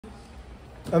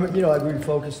I mean, we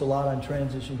focused a lot on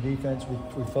transition defense.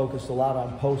 We focused a lot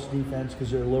on post defense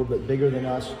because they're a little bit bigger than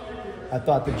us. I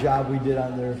thought the job we did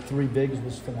on their 3 bigs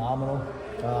was phenomenal.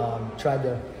 Tried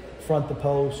to front the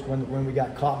post. When we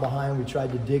got caught behind, we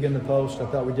tried to dig in the post. I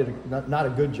thought we did not a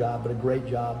good job, but a great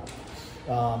job.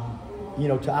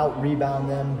 To out-rebound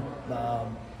them,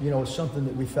 is something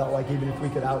that we felt like even if we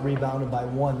could out-rebound them by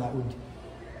 1,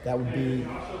 that would be,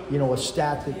 a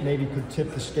stat that maybe could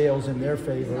tip the scales in their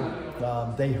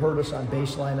favor. They hurt us on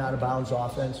baseline out-of-bounds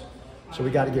offense, so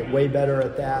we got to get way better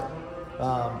at that.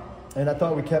 And I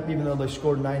thought we kept, even though they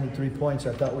scored 93 points,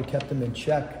 I thought we kept them in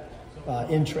check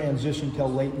in transition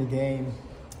till late in the game.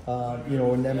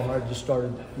 And then hard just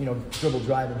started, dribble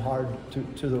driving hard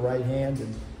to the right hand.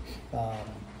 And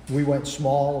we went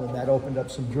small, and that opened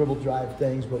up some dribble drive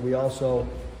things. But we also,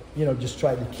 just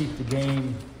tried to keep the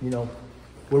game,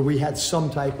 where we had some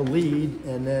type of lead.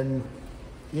 And then,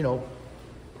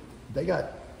 they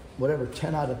got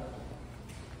 10 out of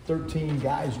 13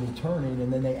 guys returning,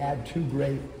 and then they add 2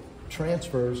 great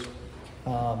transfers.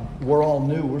 We're all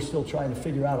new. We're still trying to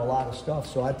figure out a lot of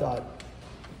stuff. So I thought,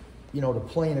 to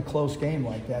play in a close game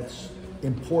like that's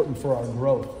important for our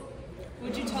growth.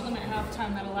 What did you tell them at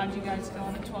halftime that allowed you guys to go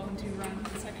on a 12-2 run in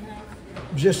the second half?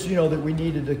 Just, that we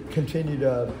needed to continue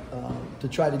to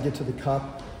try to get to the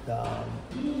cup.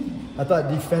 I thought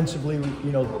defensively,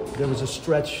 there was a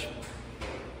stretch,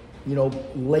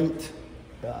 late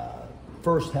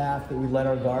first half that we let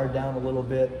our guard down a little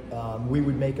bit. We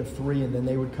would make a 3, and then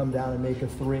they would come down and make a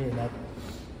 3, and that,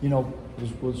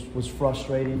 was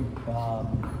frustrating.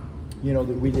 That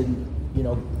we didn't,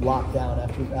 lock down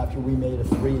after we made a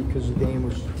 3 because the game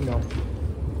was,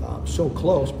 so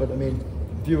close. But I mean,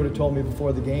 if you would have told me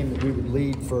before the game that we would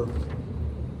lead for,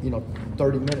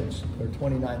 30 minutes or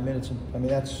 29 minutes, I mean,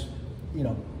 that's,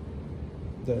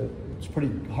 it's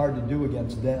pretty hard to do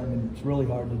against them, and it's really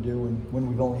hard to do when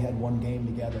we've only had 1 game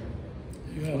together.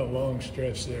 You had a long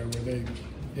stretch there where they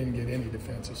didn't get any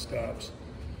defensive stops.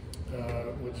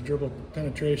 With dribble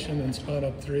penetration and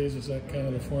spot-up threes, is that kind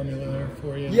of the formula there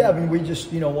for you? Yeah, I mean, we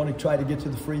just, want to try to get to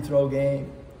the free throw game,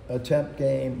 attempt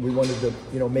game. We wanted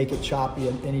to, make it choppy.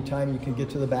 And anytime you can get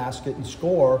to the basket and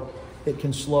score, it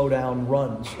can slow down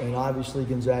runs. And obviously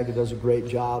Gonzaga does a great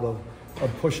job of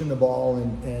pushing the ball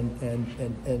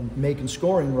and making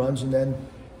scoring runs. And then,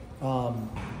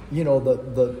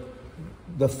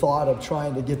 the thought of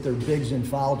trying to get their bigs in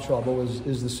foul trouble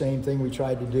is the same thing we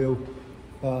tried to do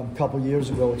a couple years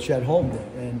ago with Chet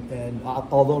Holmgren. And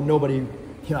although nobody,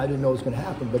 I didn't know it was going to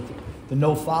happen, but the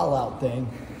no foul out thing,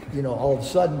 all of a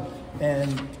sudden,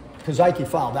 and because Ike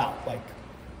fouled out, like,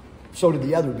 so did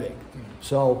the other big.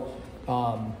 So,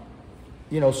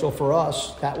 so for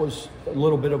us, that was a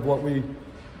little bit of what we,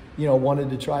 wanted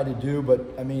to try to do. But,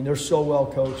 I mean, they're so well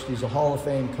coached. He's a Hall of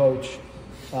Fame coach.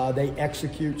 They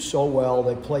execute so well.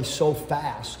 They play so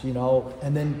fast,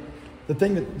 And then the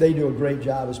thing that they do a great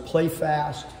job is play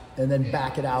fast and then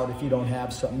back it out if you don't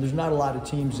have something. There's not a lot of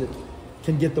teams that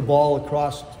can get the ball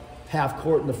across half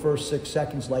court in the first 6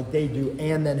 seconds like they do,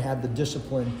 and then have the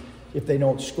discipline if they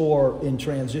don't score in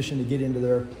transition to get into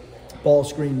their ball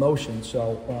screen motion.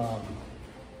 So,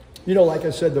 like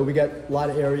I said, though, we got a lot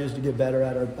of areas to get better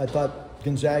at. I thought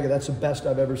Gonzaga, that's the best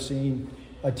I've ever seen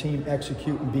a team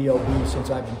execute in BOB since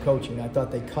I've been coaching. I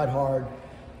thought they cut hard.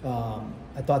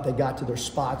 I thought they got to their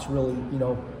spots really,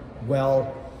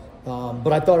 well.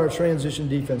 But I thought our transition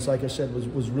defense, like I said,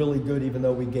 was really good, even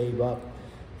though we gave up,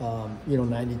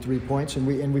 93 points.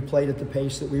 And we played at the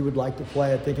pace that we would like to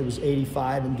play. I think it was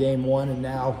 85 in game 1, and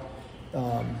now,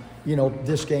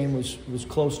 this game was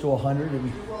close to 100.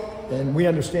 And we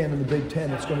understand in the Big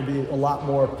Ten it's going to be a lot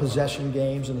more possession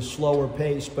games and a slower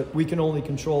pace, but we can only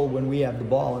control when we have the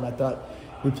ball. And I thought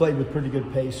we played with pretty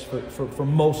good pace for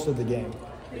most of the game.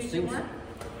 It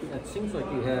seems like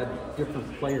you had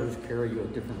different players carry you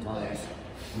at different times.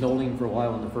 Nolan for a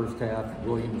while in the first half,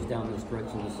 Williams down the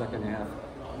stretch in the second half.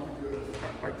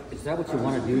 Is that what you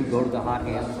want to do, go to the hot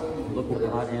hand, look for the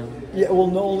hot hand? Yeah, well,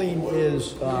 Nolan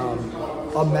is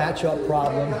a matchup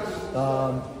problem,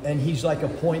 and he's like a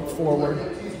point forward.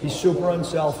 He's super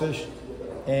unselfish,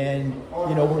 and,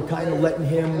 we're kind of letting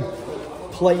him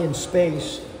play in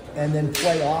space and then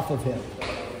play off of him.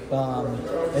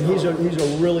 And he's a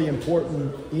really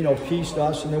important, piece to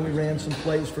us. And then we ran some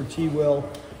plays for T-Will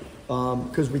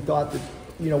because we thought that,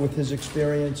 with his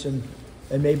experience and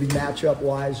maybe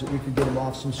matchup-wise that we could get him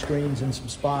off some screens and some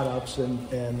spot-ups. And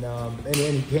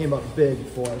he came up big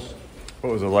for us.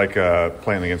 What was it like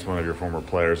playing against one of your former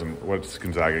players, and what's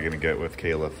Gonzaga going to get with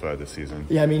Caleb this season?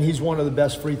 Yeah, I mean, he's one of the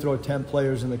best free throw attempt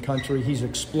players in the country. He's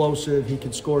explosive. He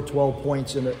can score 12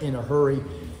 points in a hurry.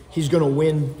 He's going to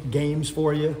win games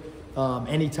for you.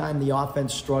 Anytime the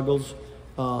offense struggles,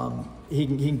 he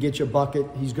can get you a bucket.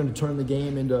 He's going to turn the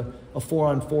game into a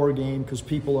 4-on-4 game because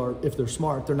people are, if they're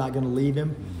smart, they're not going to leave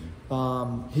him.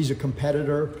 He's a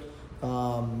competitor.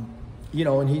 You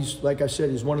know, and he's, like I said,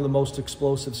 he's one of the most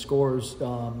explosive scorers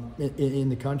in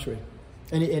the country.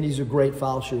 And he's a great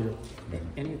foul shooter.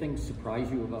 Anything surprise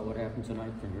you about what happened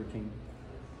tonight from your team?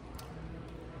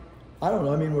 I don't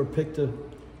know. I mean, we're picked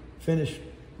to finish,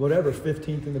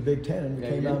 15th in the Big Ten, and we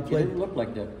came out and played. It didn't look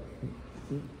like that.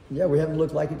 Yeah, we haven't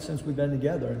looked like it since we've been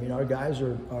together. I mean, our guys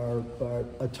are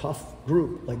a tough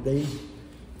group. Like they,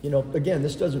 you know, again,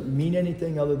 this doesn't mean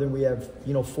anything other than we have,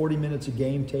 40 minutes of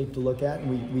game tape to look at,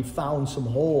 and we found some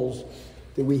holes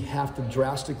that we have to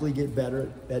drastically get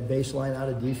better at baseline out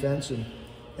of defense,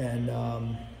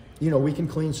 and we can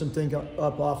clean some things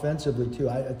up offensively too.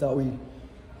 I thought we,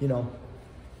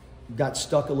 got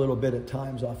stuck a little bit at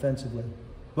times offensively,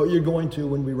 but you're going to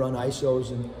when we run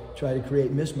ISOs and try to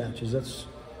create mismatches.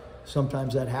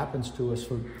 Sometimes that happens to us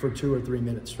for 2 or 3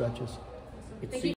 minute stretches.